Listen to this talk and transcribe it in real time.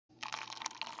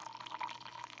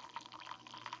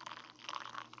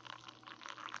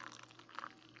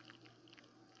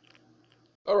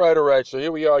All right. So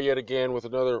here we are yet again with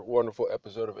another wonderful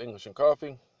episode of English and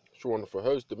Coffee. It's your wonderful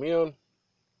host, Demion.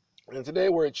 And today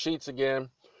we're at Sheetz again,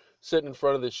 sitting in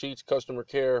front of the Sheetz customer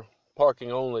care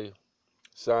parking only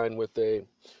sign with a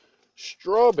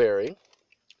strawberry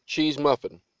cheese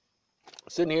muffin.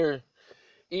 Sitting here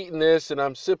eating this, and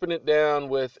I'm sipping it down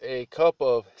with a cup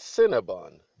of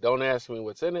Cinnabon. Don't ask me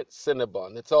what's in it.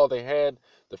 Cinnabon. That's all they had.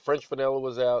 The French vanilla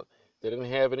was out. They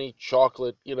didn't have any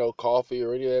chocolate, coffee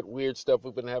or any of that weird stuff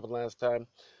we've been having last time.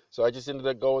 So I just ended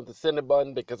up going with the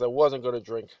Cinnabon because I wasn't going to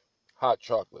drink hot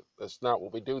chocolate. That's not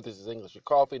what we do. This is English and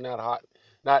coffee, not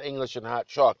English and hot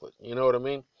chocolate. You know what I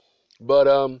mean? But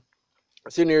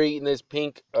sitting here eating this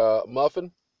pink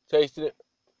muffin, tasting it.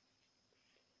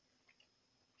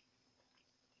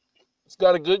 It's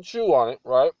got a good chew on it,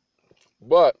 right?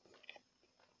 But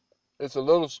it's a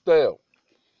little stale.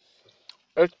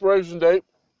 Expiration date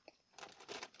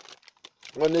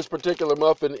on this particular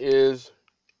muffin is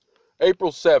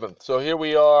April 7th. So here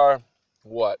we are,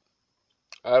 what?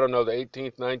 I don't know, the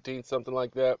 18th, 19th, something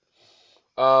like that.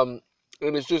 And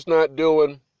it's just not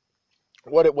doing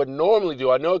what it would normally do.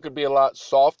 I know it could be a lot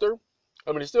softer.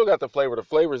 I mean, it's still got the flavor. The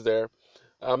flavor's there.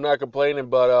 I'm not complaining,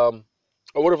 but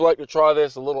I would have liked to try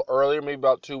this a little earlier, maybe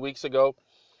about 2 weeks ago,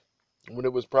 when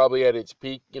it was probably at its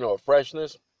peak, of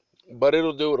freshness. But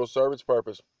it'll do. It'll serve its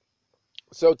purpose.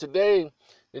 So today,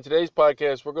 in today's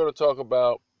podcast, we're going to talk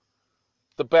about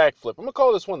the backflip. I'm going to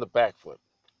call this one the backflip.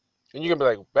 And you're going to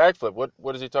be like, backflip?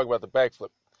 What does he talk about the backflip?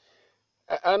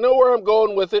 I know where I'm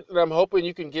going with it, and I'm hoping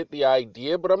you can get the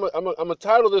idea, but I'm going to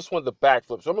title this one the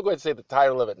backflip. So I'm going to go ahead and say the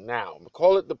title of it now. I'm going to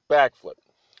call it the backflip.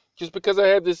 Just because I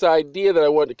have this idea that I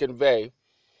want to convey,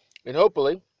 and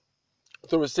hopefully,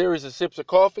 through a series of sips of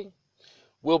coffee,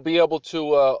 we'll be able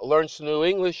to learn some new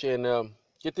English and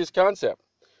get this concept.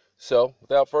 So,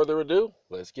 without further ado,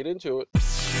 let's get into it.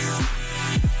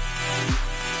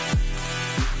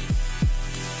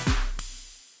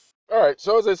 All right,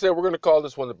 so as I said, we're going to call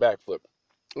this one the backflip.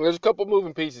 There's a couple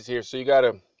moving pieces here, so you got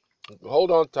to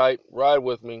hold on tight, ride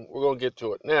with me. We're going to get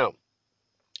to it. Now,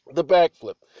 the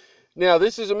backflip. Now,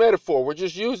 this is a metaphor. We're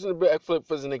just using the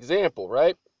backflip as an example,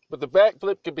 right? But the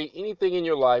backflip could be anything in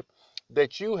your life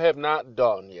that you have not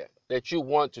done yet, that you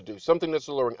want to do, something that's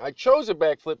alluring. I chose a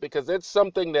backflip because that's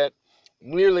something that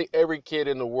nearly every kid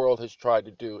in the world has tried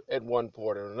to do at one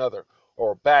point or another,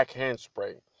 or a back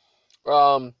handspring.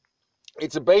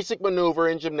 It's a basic maneuver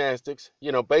in gymnastics,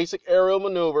 basic aerial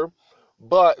maneuver,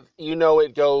 but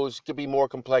it could be more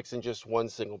complex than just one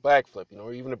single backflip,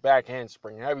 or even a back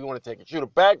handspring, however you want to take it. Shoot, a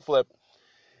backflip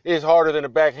is harder than a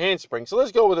back handspring. So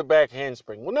let's go with a back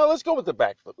handspring. Well, no, let's go with the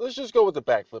backflip. Let's just go with the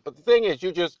backflip. But the thing is,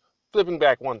 you're just flipping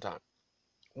back one time.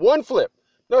 One flip.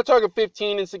 I'm not talking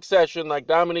 15 in succession like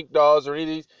Dominique Dawes or any of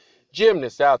these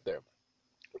gymnasts out there.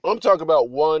 I'm talking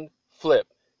about one flip.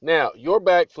 Now, your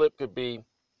backflip could be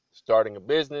starting a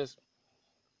business,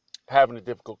 having a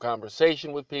difficult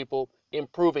conversation with people,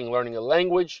 improving, learning a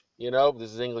language.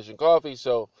 This is English and Coffee,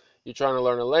 so you're trying to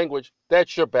learn a language.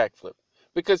 That's your backflip.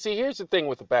 Because, see, here's the thing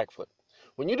with the backflip.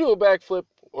 When you do a backflip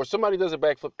or somebody does a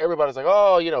backflip, everybody's like,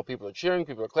 oh, people are cheering,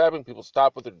 people are clapping, people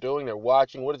stop what they're doing, they're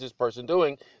watching. What is this person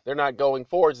doing? They're not going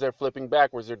forwards, they're flipping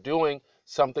backwards. They're doing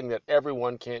something that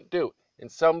everyone can't do.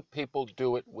 And some people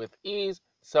do it with ease.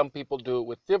 Some people do it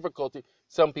with difficulty.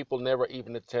 Some people never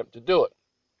even attempt to do it.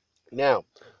 Now,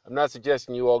 I'm not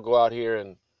suggesting you all go out here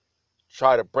and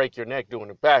try to break your neck doing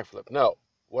a backflip. No.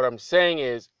 What I'm saying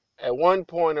is, at one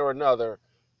point or another,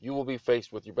 you will be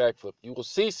faced with your backflip. You will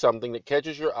see something that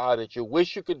catches your eye that you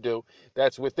wish you could do,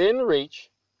 that's within reach,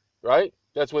 right?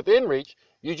 That's within reach.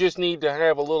 You just need to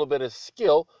have a little bit of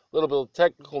skill, a little bit of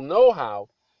technical know-how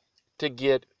to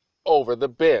get over the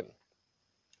bend.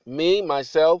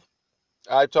 Myself,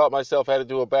 I taught myself how to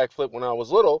do a backflip when I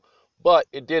was little, but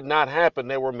it did not happen.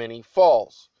 There were many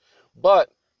falls.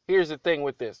 But here's the thing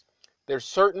with this. There's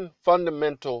certain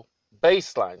fundamental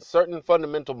baselines, certain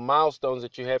fundamental milestones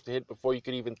that you have to hit before you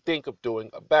could even think of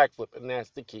doing a backflip, and that's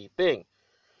the key thing.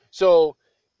 So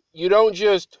you're not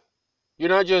just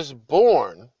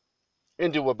born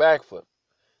into a backflip.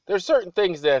 There's certain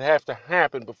things that have to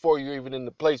happen before you're even in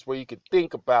the place where you could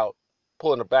think about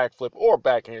pulling a backflip or a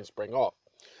back handspring off.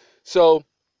 So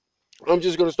I'm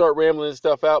just going to start rambling this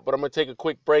stuff out, but I'm going to take a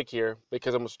quick break here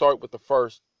because I'm going to start with the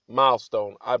first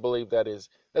milestone. I believe that is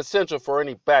essential for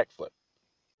any backflip.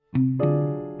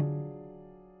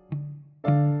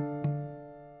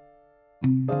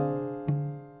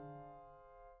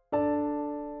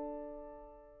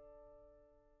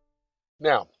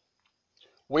 Now,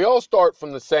 we all start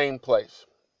from the same place.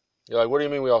 You're like, what do you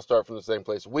mean we all start from the same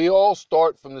place? We all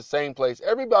start from the same place.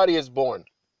 Everybody is born.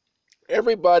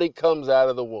 Everybody comes out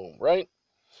of the womb, right?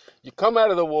 You come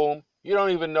out of the womb, you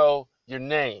don't even know your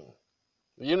name.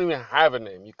 You don't even have a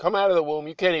name. You come out of the womb,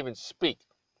 you can't even speak.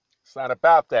 It's not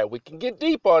about that. We can get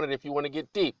deep on it if you want to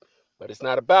get deep, but it's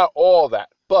not about all that.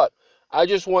 But I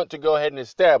just want to go ahead and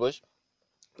establish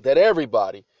that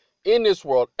everybody in this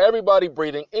world, everybody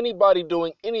breathing, anybody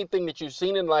doing anything that you've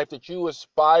seen in life that you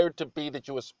aspired to be, that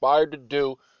you aspired to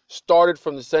do, started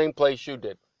from the same place you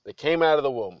did. They came out of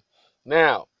the womb.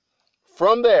 Now,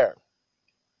 from there,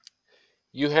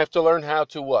 you have to learn how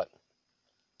to what?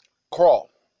 Crawl,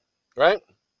 right?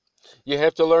 You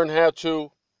have to learn how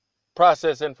to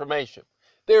process information.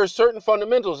 There are certain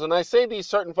fundamentals, and I say these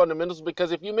certain fundamentals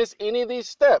because if you miss any of these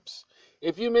steps,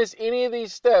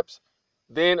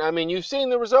 then, I mean, you've seen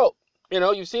the result.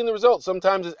 You've seen the result.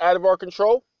 Sometimes it's out of our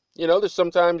control. There's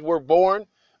sometimes we're born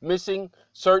missing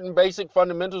certain basic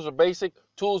fundamentals or basic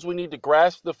tools we need to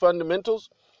grasp the fundamentals.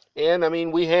 And, I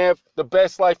mean, we have the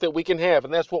best life that we can have,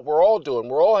 and that's what we're all doing.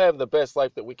 We're all having the best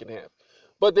life that we can have.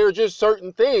 But there are just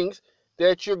certain things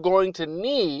that you're going to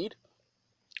need,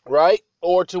 right,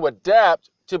 or to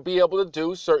adapt to be able to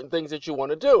do certain things that you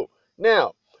want to do.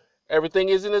 Now, everything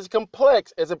isn't as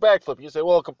complex as a backflip. You say,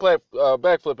 well, a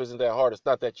backflip isn't that hard. It's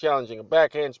not that challenging. A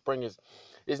back handspring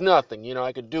is nothing.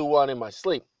 I could do one in my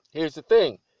sleep. Here's the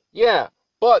thing. Yeah,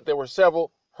 but there were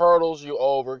several hurdles you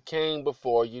overcame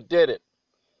before you did it.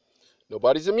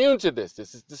 Nobody's immune to this.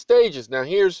 This is the stages. Now,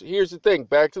 here's the thing.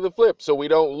 Back to the flip so we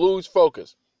don't lose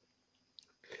focus.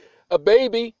 A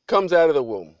baby comes out of the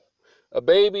womb. A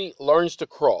baby learns to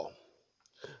crawl.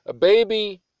 A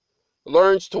baby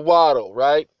learns to waddle,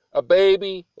 right? A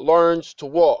baby learns to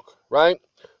walk, right?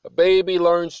 A baby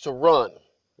learns to run,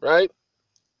 right?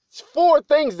 It's 4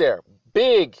 things there.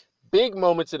 Big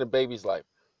moments in a baby's life.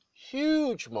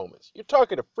 Huge moments. You're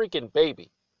talking a freaking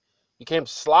baby. You came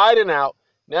sliding out.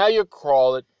 Now you're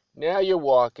crawling. Now you're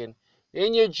walking.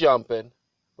 Then you're jumping,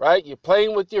 right? You're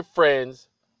playing with your friends,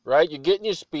 right? You're getting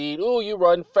your speed. Ooh, you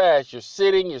run fast. You're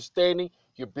sitting. You're standing.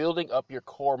 You're building up your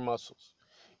core muscles.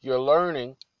 You're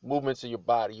learning movements of your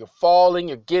body. You're falling.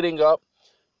 You're getting up.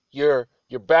 You're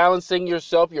balancing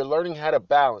yourself. You're learning how to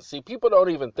balance. See, people don't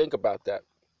even think about that.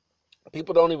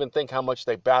 People don't even think how much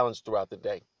they balance throughout the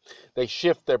day. They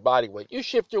shift their body weight. You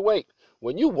shift your weight.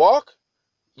 When you walk,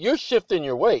 you're shifting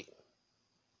your weight.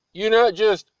 You're not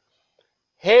just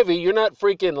heavy. You're not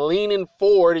freaking leaning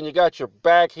forward and you got your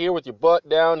back here with your butt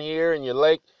down here and your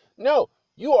leg. No,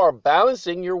 you are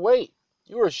balancing your weight.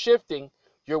 You are shifting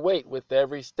your weight with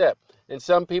every step. And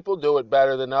some people do it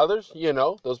better than others.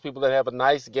 Those people that have a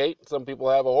nice gait. Some people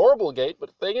have a horrible gait. But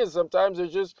the thing is, sometimes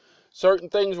there's just certain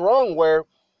things wrong where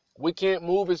we can't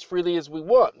move as freely as we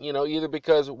want. Either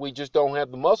because we just don't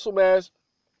have the muscle mass,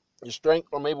 your strength,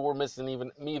 or maybe we're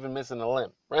even missing a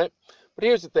limb, right? But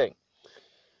here's the thing.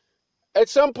 At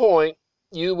some point,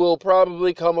 you will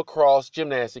probably come across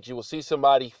gymnastics. You will see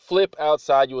somebody flip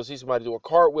outside. You will see somebody do a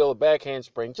cartwheel, a back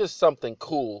handspring, just something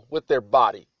cool with their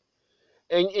body.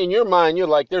 And in your mind, you're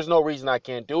like, there's no reason I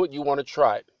can't do it. You want to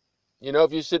try it.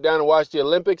 If you sit down and watch the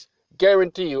Olympics,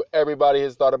 guarantee you everybody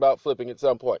has thought about flipping at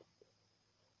some point.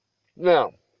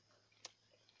 Now,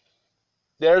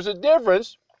 there's a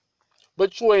difference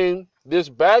between this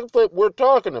backflip we're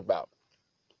talking about,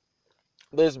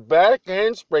 this back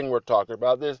handspring we're talking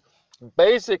about, this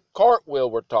basic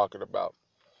cartwheel we're talking about,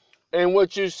 and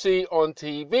what you see on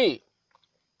TV.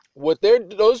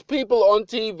 Those people on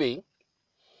TV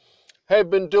have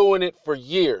been doing it for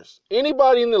years.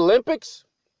 Anybody in the Olympics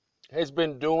has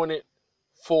been doing it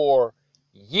for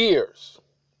years.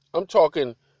 I'm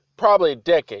talking probably a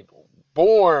decade.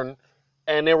 Born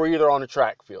and they were either on the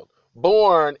track field.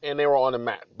 Born and they were on the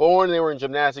mat. Born and they were in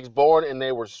gymnastics. Born and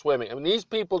they were swimming. I mean, these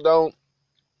people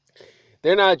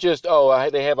they're not just,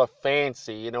 they have a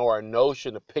fancy, or a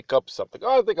notion to pick up something.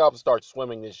 I think I'll start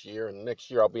swimming this year and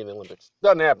next year I'll be in the Olympics.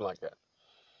 Doesn't happen like that.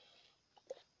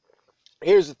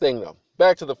 Here's the thing though.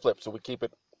 Back to the flip so we keep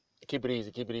it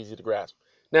easy to grasp.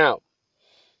 Now,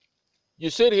 you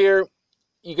sit here,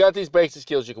 you got these basic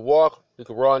skills. You can walk, you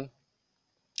can run.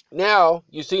 Now,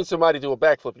 you've seen somebody do a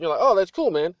backflip. And you're like, oh, that's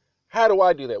cool, man. How do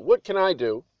I do that? What can I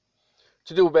do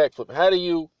to do a backflip? How do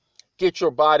you get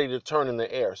your body to turn in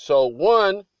the air? So,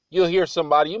 one, you'll hear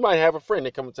somebody. You might have a friend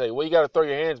that come and tell you, well, you got to throw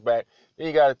your hands back. Then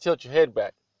you got to tilt your head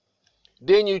back.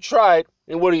 Then you try it,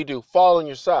 and what do? Fall on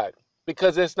your side.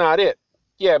 Because that's not it.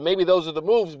 Yeah, maybe those are the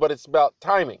moves, but it's about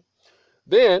timing.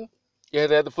 Then, you have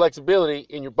to have the flexibility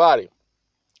in your body.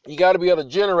 You got to be able to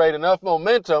generate enough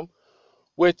momentum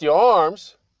with your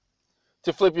arms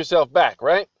to flip yourself back,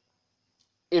 right?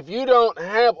 If you don't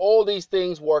have all these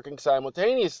things working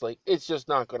simultaneously, it's just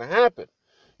not going to happen.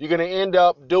 You're going to end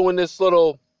up doing this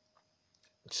little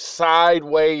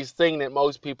sideways thing that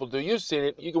most people do. You've seen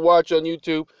it. You can watch on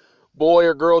YouTube. Boy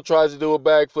or girl tries to do a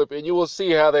backflip, and you will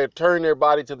see how they turn their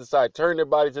body to the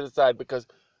side, because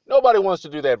nobody wants to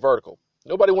do that vertical.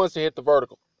 Nobody wants to hit the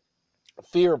vertical.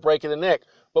 Fear of breaking the neck.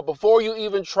 But before you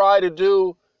even try to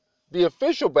do the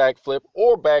official backflip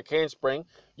or back handspring,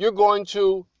 you're going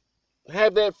to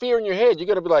have that fear in your head. You're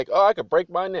going to be like, oh, I could break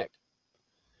my neck.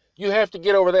 You have to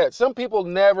get over that. Some people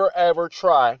never, ever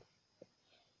try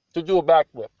to do a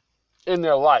backflip in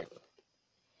their life.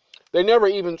 They never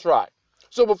even try.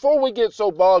 So before we get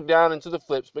so bogged down into the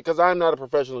flips, because I'm not a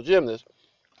professional gymnast,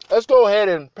 let's go ahead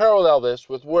and parallel this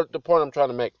with what the point I'm trying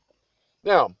to make.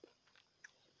 Now,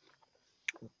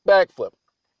 backflip.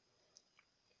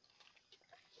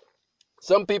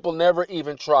 Some people never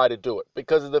even try to do it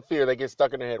because of the fear. They get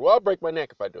stuck in their head. Well, I'll break my neck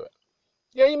if I do it.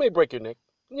 Yeah, you may break your neck.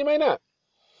 You may not.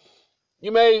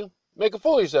 You may make a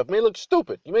fool of yourself. You may look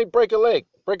stupid. You may break a leg,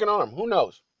 break an arm. Who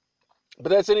knows? But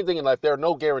that's anything in life. There are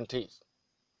no guarantees.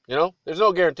 You know, there's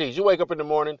no guarantees. You wake up in the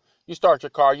morning, you start your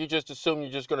car, you just assume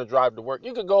you're just going to drive to work.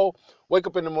 You could go, wake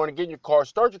up in the morning, get in your car,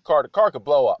 start your car, the car could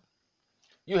blow up.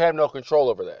 You have no control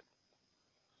over that.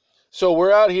 So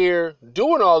we're out here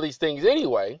doing all these things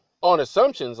anyway, on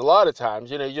assumptions a lot of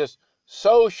times. You know, you're just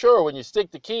so sure when you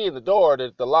stick the key in the door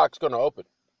that the lock's going to open.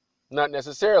 Not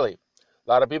necessarily. A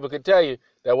lot of people can tell you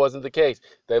that wasn't the case.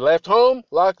 They left home,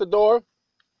 locked the door,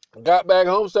 got back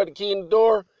home, stuck the key in the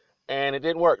door, and it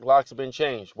didn't work. Locks have been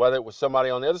changed, whether it was somebody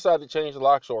on the other side that changed the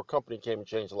locks or a company came and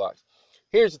changed the locks.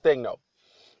 Here's the thing, though.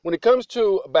 When it comes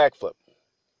to a backflip,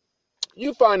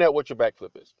 you find out what your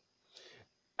backflip is.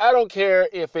 I don't care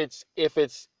if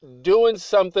it's doing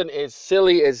something as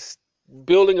silly as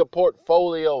building a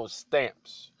portfolio of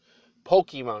stamps,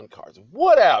 Pokemon cards,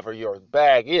 whatever your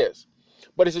bag is.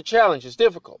 But it's a challenge. It's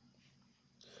difficult.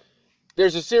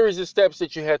 There's a series of steps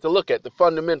that you have to look at, the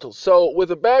fundamentals. So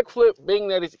with a backflip, being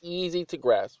that it's easy to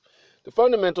grasp, the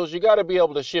fundamentals, you got to be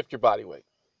able to shift your body weight.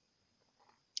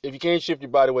 If you can't shift your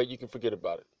body weight, you can forget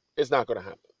about it. It's not going to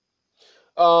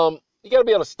happen. You got to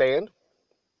be able to stand,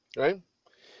 right?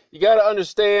 You got to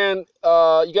understand,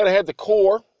 you got to have the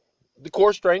core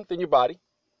strength in your body,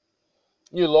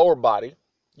 your lower body,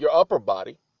 your upper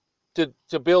body,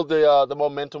 to build the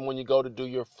momentum when you go to do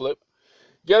your flip.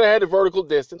 You got to have the vertical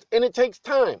distance, and it takes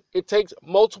time. It takes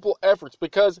multiple efforts,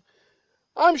 because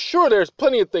I'm sure there's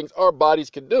plenty of things our bodies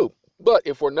can do. But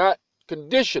if we're not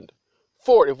conditioned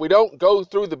for it, if we don't go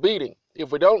through the beating,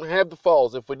 if we don't have the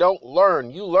falls, if we don't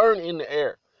learn, you learn in the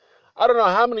air. I don't know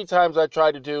how many times I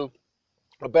tried to do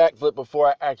a backflip before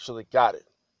I actually got it.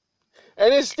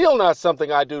 And it's still not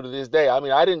something I do to this day. I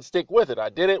mean, I didn't stick with it. I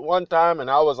did it one time, and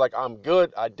I was like, I'm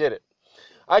good. I did it.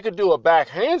 I could do a back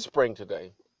handspring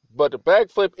today, but the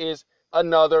backflip is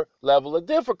another level of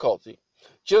difficulty,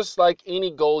 just like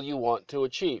any goal you want to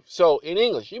achieve. So in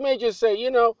English, you may just say, you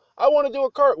know, I want to do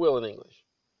a cartwheel in English.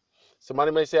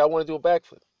 Somebody may say, I want to do a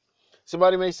backflip.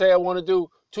 Somebody may say, I want to do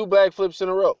 2 backflips in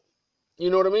a row. You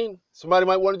know what I mean? Somebody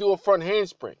might want to do a front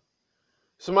handspring.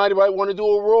 Somebody might want to do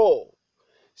a roll.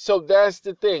 So that's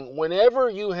the thing. Whenever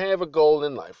you have a goal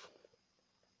in life,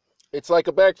 it's like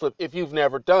a backflip if you've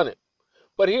never done it.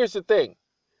 But here's the thing.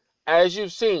 As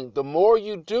you've seen, the more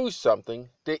you do something,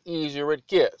 the easier it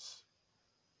gets.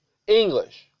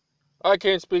 English. I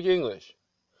can't speak English.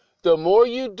 The more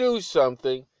you do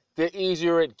something, the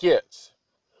easier it gets.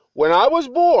 When I was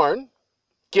born,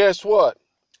 guess what?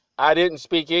 I didn't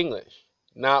speak English.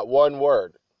 Not one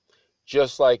word.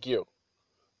 Just like you.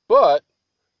 But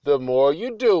the more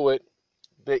you do it,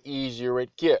 the easier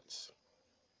it gets.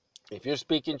 If you're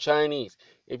speaking Chinese,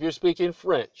 if you're speaking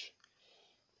French,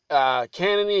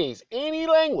 Cantonese, any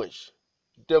language,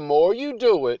 the more you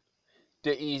do it,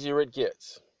 the easier it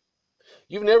gets.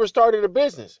 You've never started a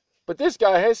business, but this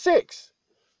guy has 6.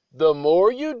 The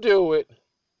more you do it,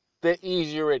 the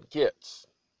easier it gets.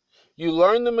 You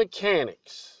learn the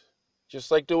mechanics,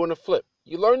 just like doing a flip.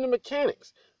 You learn the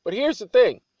mechanics. But here's the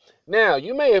thing. Now,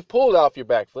 you may have pulled off your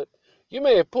backflip. You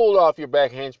may have pulled off your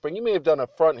back handspring. You may have done a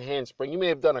front handspring. You may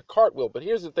have done a cartwheel. But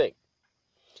here's the thing.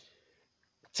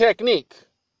 Technique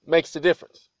makes the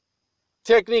difference.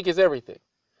 Technique is everything.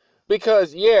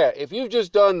 Because, yeah, if you've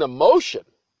just done the motion,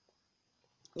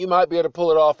 you might be able to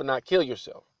pull it off and not kill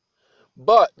yourself.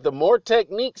 But the more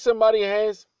technique somebody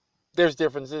has, there's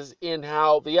differences in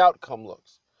how the outcome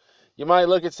looks. You might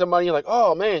look at somebody, you're like,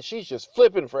 oh man, she's just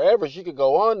flipping forever. She could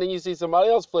go on. Then you see somebody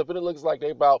else flipping. It looks like they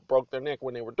about broke their neck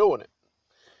when they were doing it.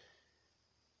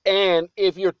 And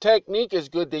if your technique is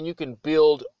good, then you can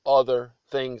build other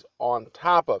things on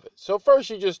top of it. So first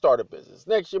you just start a business.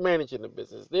 Next you're managing the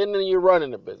business. Then you're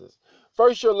running the business.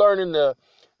 First you're learning the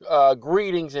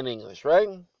greetings in English, right?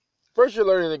 First, you're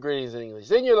learning the greetings in English.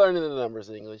 Then you're learning the numbers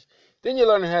in English. Then you're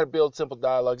learning how to build simple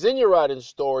dialogues. Then you're writing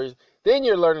stories. Then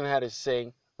you're learning how to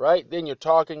sing, right? Then you're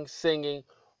talking, singing,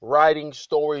 writing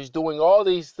stories, doing all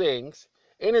these things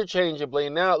interchangeably.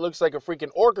 And now it looks like a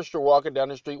freaking orchestra walking down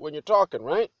the street when you're talking,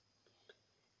 right?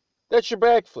 That's your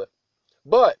backflip.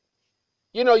 But,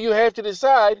 you know, you have to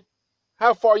decide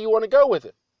how far you want to go with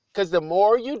it. Because the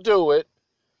more you do it,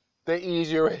 the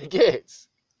easier it gets.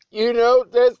 You know,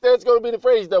 that's going to be the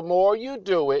phrase. The more you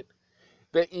do it,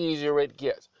 the easier it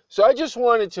gets. So I just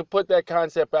wanted to put that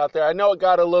concept out there. I know it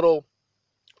got a little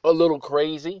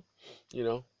crazy. You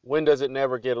know, when does it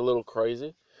never get a little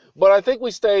crazy? But I think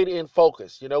we stayed in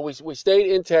focus. You know, we stayed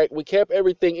intact. We kept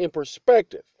everything in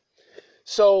perspective.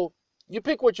 So you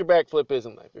pick what your backflip is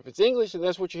in life. If it's English and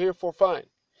that's what you're here for, fine.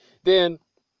 Then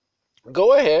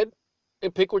go ahead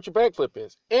and pick what your backflip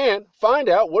is. And find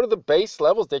out what are the base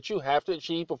levels that you have to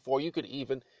achieve before you could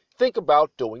even think about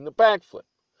doing the backflip.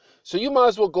 So you might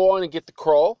as well go on and get the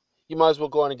crawl. You might as well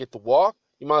go on and get the walk.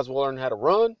 You might as well learn how to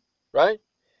run, right?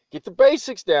 Get the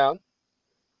basics down.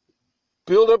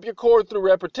 Build up your core through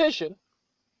repetition.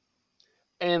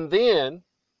 And then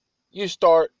you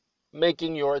start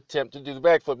making your attempt to do the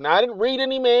backflip. Now, I didn't read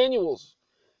any manuals.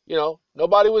 You know,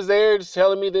 nobody was there just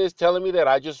telling me this, telling me that.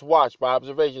 I just watched by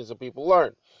observations of people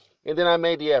learn. And then I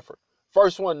made the effort.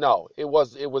 First one, no, it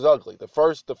was ugly. The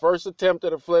first attempt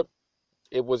at a flip,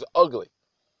 it was ugly.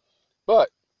 But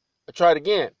I tried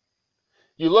again.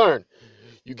 You learn.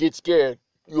 You get scared.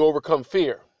 You overcome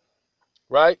fear.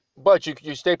 Right? But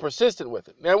you stay persistent with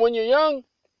it. Now, when you're young,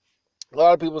 a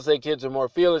lot of people say kids are more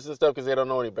fearless and stuff because they don't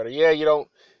know any better. Yeah,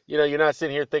 you're not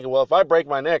sitting here thinking, well, if I break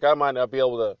my neck, I might not be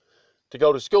able to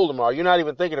go to school tomorrow. You're not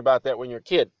even thinking about that when you're a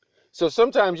kid. So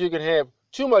sometimes you can have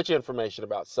too much information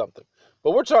about something.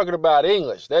 But we're talking about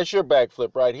English. That's your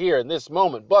backflip right here in this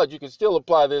moment. But you can still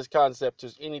apply this concept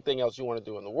to anything else you want to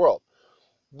do in the world.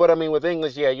 But I mean, with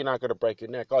English, yeah, you're not going to break your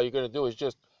neck. All you're going to do is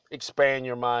just expand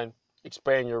your mind,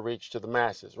 expand your reach to the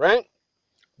masses, right?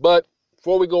 But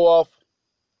before we go off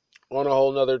on a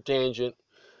whole nother tangent,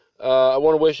 I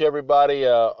want to wish everybody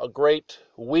a great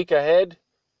week ahead.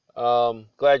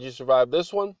 Glad you survived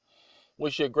this one.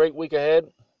 Wish you a great week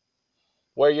ahead.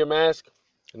 Wear your mask,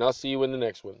 and I'll see you in the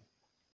next one.